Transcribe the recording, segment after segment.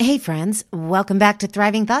Hey friends, welcome back to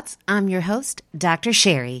Thriving Thoughts. I'm your host, Dr.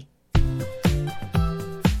 Sherry.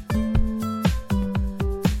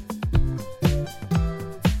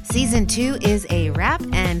 Season 2 is a wrap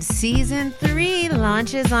and Season 3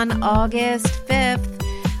 launches on August 5th.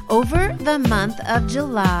 Over the month of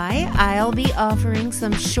July, I'll be offering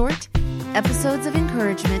some short episodes of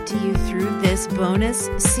encouragement to you through this bonus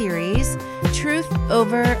series, Truth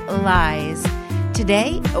Over Lies.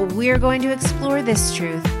 Today, we're going to explore this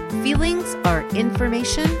truth. Feelings are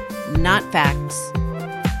information, not facts.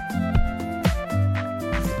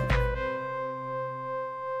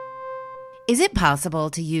 Is it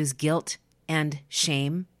possible to use guilt and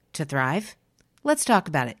shame to thrive? Let's talk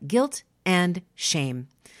about it. Guilt and shame.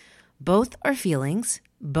 Both are feelings.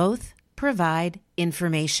 Both provide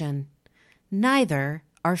information. Neither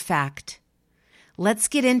are fact. Let's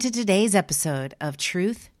get into today's episode of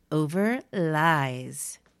Truth Over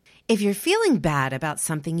Lies. If you're feeling bad about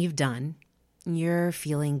something you've done, you're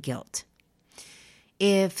feeling guilt.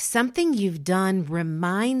 If something you've done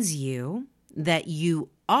reminds you that you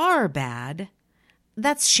are bad,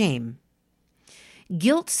 that's shame.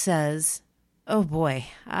 Guilt says, oh boy,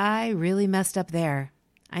 I really messed up there.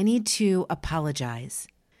 I need to apologize.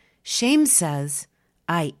 Shame says,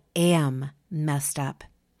 I am messed up.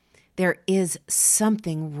 There is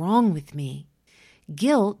something wrong with me.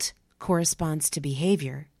 Guilt corresponds to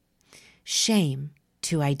behavior. Shame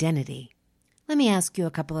to identity. Let me ask you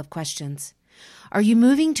a couple of questions. Are you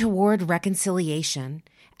moving toward reconciliation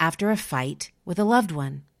after a fight with a loved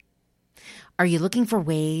one? Are you looking for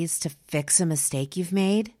ways to fix a mistake you've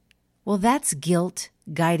made? Well, that's guilt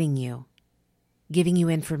guiding you, giving you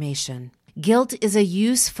information. Guilt is a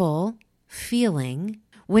useful feeling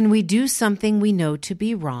when we do something we know to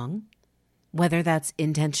be wrong, whether that's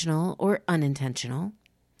intentional or unintentional,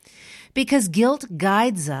 because guilt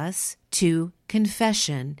guides us to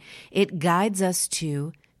confession. It guides us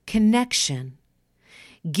to connection.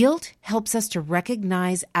 Guilt helps us to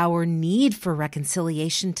recognize our need for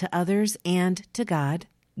reconciliation to others and to God.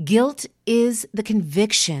 Guilt is the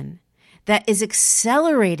conviction that is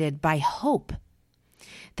accelerated by hope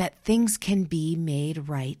that things can be made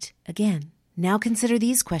right again. Now consider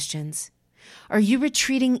these questions. Are you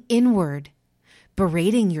retreating inward,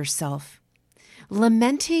 berating yourself,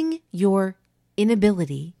 lamenting your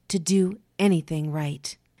inability to do anything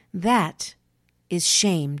right? That is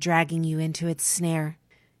shame dragging you into its snare.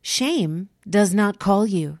 Shame does not call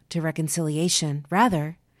you to reconciliation.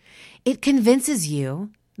 Rather, it convinces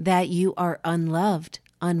you that you are unloved,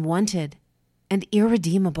 unwanted, and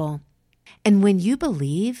irredeemable. And when you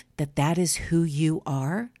believe that that is who you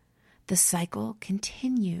are, the cycle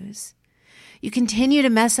continues. You continue to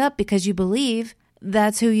mess up because you believe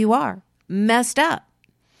that's who you are, messed up.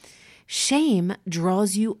 Shame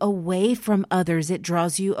draws you away from others. It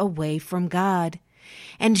draws you away from God.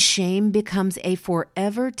 And shame becomes a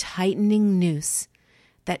forever tightening noose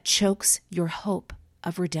that chokes your hope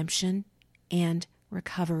of redemption and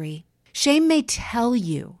recovery. Shame may tell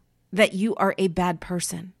you that you are a bad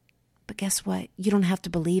person, but guess what? You don't have to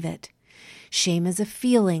believe it. Shame is a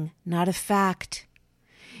feeling, not a fact.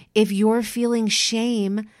 If you're feeling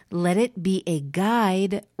shame, let it be a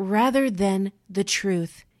guide rather than the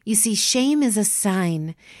truth. You see, shame is a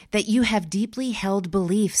sign that you have deeply held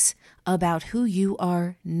beliefs about who you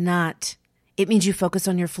are not. It means you focus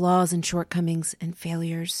on your flaws and shortcomings and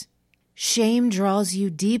failures. Shame draws you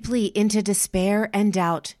deeply into despair and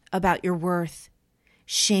doubt about your worth.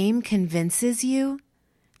 Shame convinces you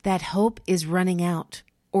that hope is running out,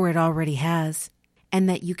 or it already has, and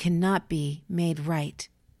that you cannot be made right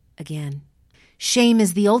again. Shame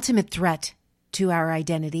is the ultimate threat to our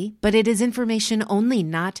identity, but it is information only,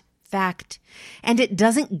 not fact. And it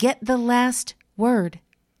doesn't get the last word.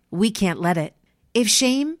 We can't let it. If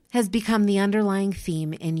shame has become the underlying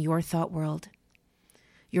theme in your thought world,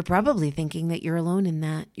 you're probably thinking that you're alone in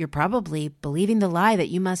that. You're probably believing the lie that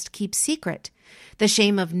you must keep secret, the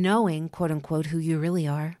shame of knowing, quote unquote, who you really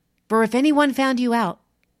are. For if anyone found you out,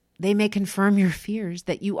 they may confirm your fears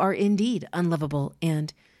that you are indeed unlovable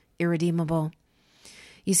and irredeemable.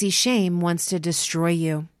 You see, shame wants to destroy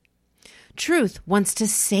you. Truth wants to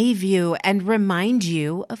save you and remind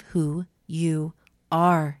you of who you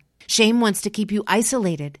are. Shame wants to keep you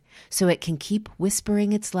isolated so it can keep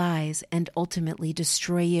whispering its lies and ultimately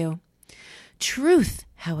destroy you. Truth,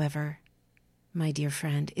 however, my dear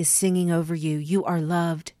friend, is singing over you. You are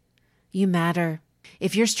loved. You matter.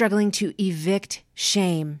 If you're struggling to evict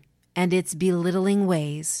shame and its belittling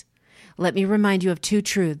ways, let me remind you of two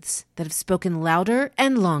truths that have spoken louder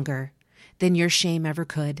and longer than your shame ever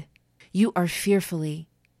could. You are fearfully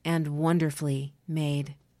and wonderfully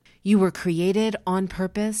made. You were created on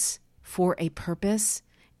purpose for a purpose,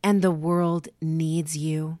 and the world needs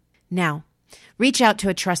you. Now, reach out to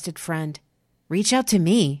a trusted friend. Reach out to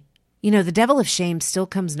me. The devil of shame still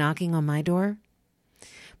comes knocking on my door,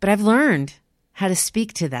 but I've learned how to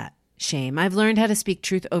speak to that shame. I've learned how to speak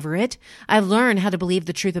truth over it. I've learned how to believe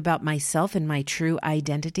the truth about myself and my true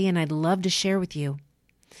identity, and I'd love to share with you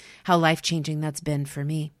how life-changing that's been for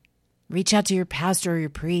me. Reach out to your pastor or your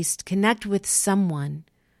priest. Connect with someone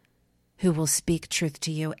who will speak truth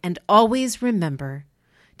to you. And always remember,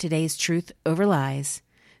 today's truth over lies.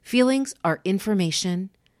 Feelings are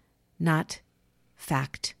information, not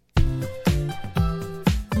fact.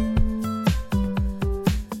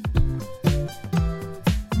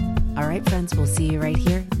 All right, friends, we'll see you right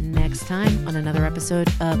here next time on another episode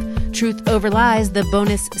of Truth Over Lies, the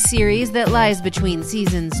bonus series that lies between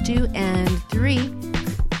seasons 2 and 3.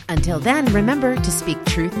 Until then, remember to speak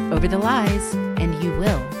truth over the lies, and you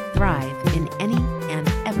will thrive.